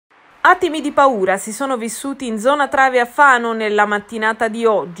Attimi di paura si sono vissuti in zona Trave a Fano nella mattinata di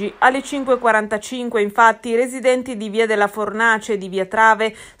oggi. Alle 5:45, infatti, i residenti di via della Fornace e di via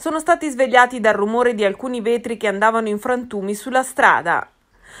Trave sono stati svegliati dal rumore di alcuni vetri che andavano in frantumi sulla strada.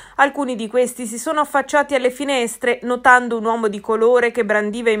 Alcuni di questi si sono affacciati alle finestre, notando un uomo di colore che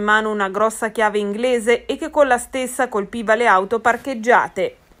brandiva in mano una grossa chiave inglese e che con la stessa colpiva le auto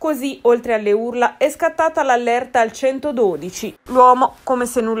parcheggiate. Così, oltre alle urla, è scattata l'allerta al 112. L'uomo, come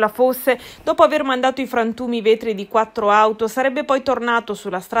se nulla fosse, dopo aver mandato i frantumi i vetri di 4 auto, sarebbe poi tornato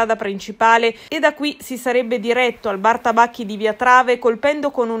sulla strada principale e da qui si sarebbe diretto al bar tabacchi di via Trave,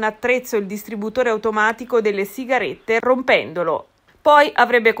 colpendo con un attrezzo il distributore automatico delle sigarette, rompendolo. Poi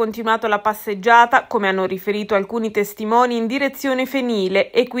avrebbe continuato la passeggiata, come hanno riferito alcuni testimoni, in direzione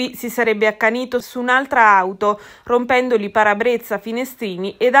Fenile e qui si sarebbe accanito su un'altra auto, rompendogli parabrezza,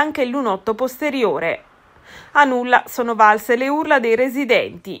 finestrini ed anche il lunotto posteriore. A nulla sono valse le urla dei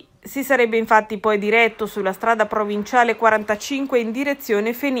residenti. Si sarebbe infatti poi diretto sulla strada provinciale 45 in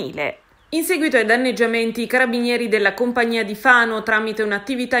direzione Fenile. In seguito ai danneggiamenti, i carabinieri della compagnia di Fano, tramite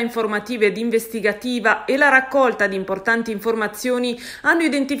un'attività informativa ed investigativa e la raccolta di importanti informazioni, hanno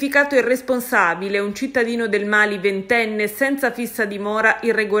identificato il responsabile, un cittadino del Mali ventenne, senza fissa dimora,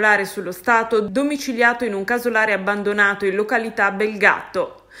 irregolare sullo Stato, domiciliato in un casolare abbandonato in località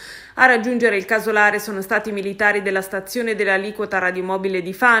Belgatto. A raggiungere il casolare sono stati i militari della stazione dell'aliquota radiomobile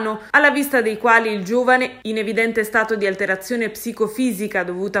di Fano, alla vista dei quali il giovane, in evidente stato di alterazione psicofisica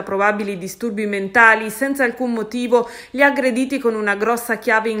dovuta a probabili disturbi mentali, senza alcun motivo, li ha aggrediti con una grossa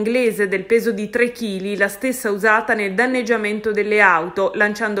chiave inglese del peso di 3 kg, la stessa usata nel danneggiamento delle auto,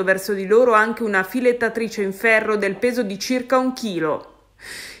 lanciando verso di loro anche una filettatrice in ferro del peso di circa 1 chilo.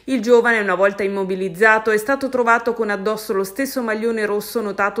 Il giovane, una volta immobilizzato, è stato trovato con addosso lo stesso maglione rosso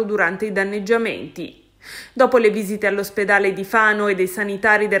notato durante i danneggiamenti. Dopo le visite all'ospedale di Fano e dei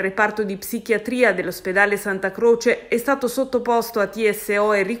sanitari del reparto di psichiatria dell'ospedale Santa Croce, è stato sottoposto a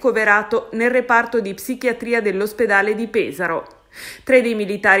TSO e ricoverato nel reparto di psichiatria dell'ospedale di Pesaro. 3 dei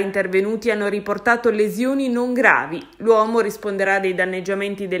militari intervenuti hanno riportato lesioni non gravi. L'uomo risponderà dei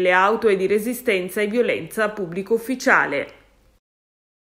danneggiamenti delle auto e di resistenza e violenza a pubblico ufficiale.